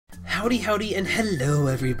Howdy howdy and hello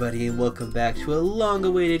everybody, and welcome back to a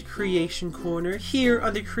long-awaited creation corner here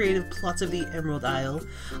on the creative plots of the Emerald Isle.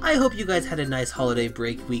 I hope you guys had a nice holiday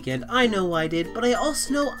break weekend. I know I did, but I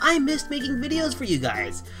also know I missed making videos for you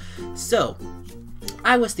guys. So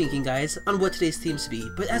I was thinking, guys, on what today's theme should be,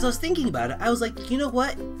 but as I was thinking about it, I was like, you know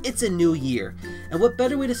what? It's a new year, and what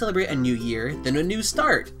better way to celebrate a new year than a new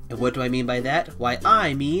start? And what do I mean by that? Why,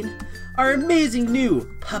 I mean our amazing new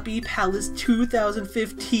Puppy Palace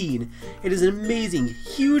 2015. It is an amazing,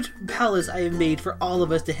 huge palace I have made for all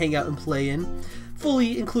of us to hang out and play in,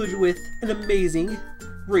 fully included with an amazing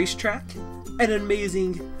racetrack, and an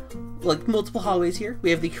amazing, like, multiple hallways here.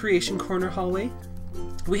 We have the Creation Corner hallway.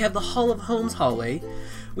 We have the Hall of Homes hallway.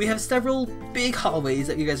 We have several big hallways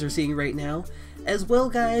that you guys are seeing right now, as well,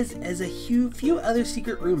 guys, as a few other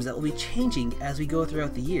secret rooms that will be changing as we go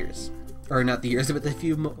throughout the years. Or not the years, but the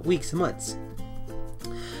few weeks and months.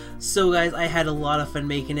 So guys, I had a lot of fun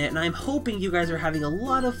making it, and I'm hoping you guys are having a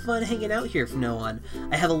lot of fun hanging out here from now on.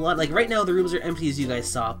 I have a lot, like right now the rooms are empty as you guys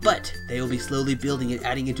saw, but they will be slowly building and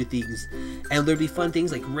adding into things. And there'll be fun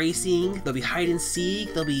things like racing, there'll be hide and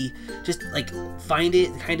seek, there'll be just like find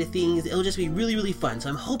it kind of things. It'll just be really, really fun. So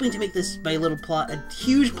I'm hoping to make this, my little plot, a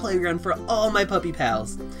huge playground for all my puppy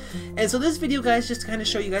pals. And so this video, guys, just to kind of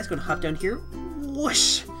show you guys, gonna hop down here,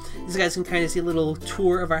 whoosh! You guys can kind of see a little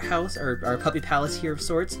tour of our house, or our puppy palace here of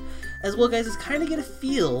sorts. As well, guys, just kind of get a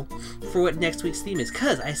feel for what next week's theme is.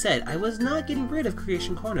 Because I said I was not getting rid of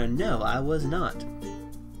Creation Corner. No, I was not.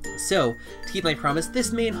 So, to keep my promise,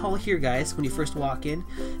 this main hall here, guys, when you first walk in,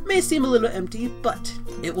 may seem a little empty, but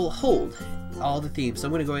it will hold all the themes. So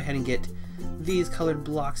I'm going to go ahead and get these colored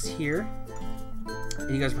blocks here.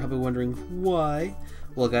 And you guys are probably wondering why.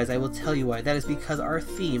 Well, guys, I will tell you why. That is because our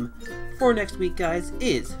theme for next week, guys,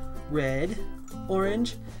 is red,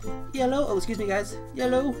 orange, yellow, oh excuse me guys,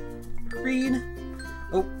 yellow, green,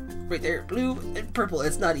 oh right there, blue, and purple.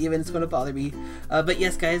 It's not even, it's going to bother me. But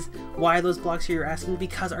yes, guys, why are those blocks here, you're asking?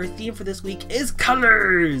 Because our theme for this week is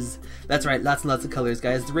colors! That's right, lots and lots of colors,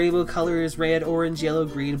 guys. The rainbow colors, red, orange, yellow,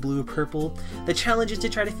 green, blue, purple. The challenge is to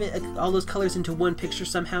try to fit all those colors into one picture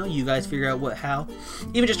somehow. You guys figure out how.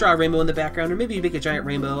 Even just draw a rainbow in the background, or maybe make a giant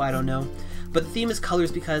rainbow, I don't know. But the theme is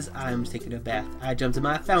colors because I'm taking a bath. I jumped in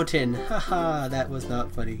my fountain. Haha, that was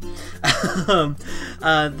not funny.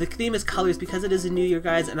 The theme is colors because it is a new year,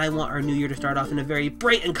 guys, and I want our new year to start off in a very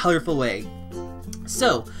bright and colorful way.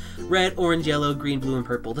 So, red, orange, yellow, green, blue, and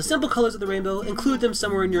purple. The simple colors of the rainbow, include them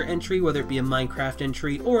somewhere in your entry, whether it be a Minecraft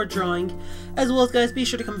entry or a drawing. As well as, guys, be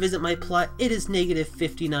sure to come visit my plot. It is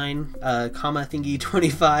 -59, comma thingy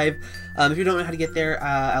 25. If you don't know how to get there,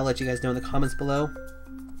 I'll let you guys know in the comments below.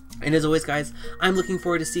 And as always, guys, I'm looking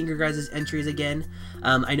forward to seeing your guys' entries again.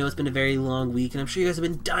 I know it's been a very long week, and I'm sure you guys have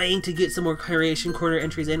been dying to get some more Creation Corner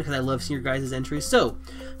entries in because I love seeing your guys' entries. So,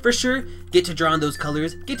 for sure, get to draw on those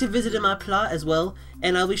colors, get to visit in my plot as well,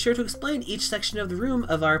 and I'll be sure to explain each section of the room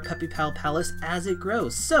of our Puppy Pal Palace as it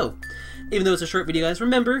grows. So, even though it's a short video, guys,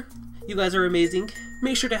 remember, you guys are amazing.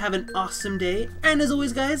 Make sure to have an awesome day, and as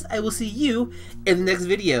always, guys, I will see you in the next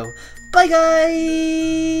video. Bye,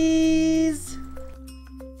 guys!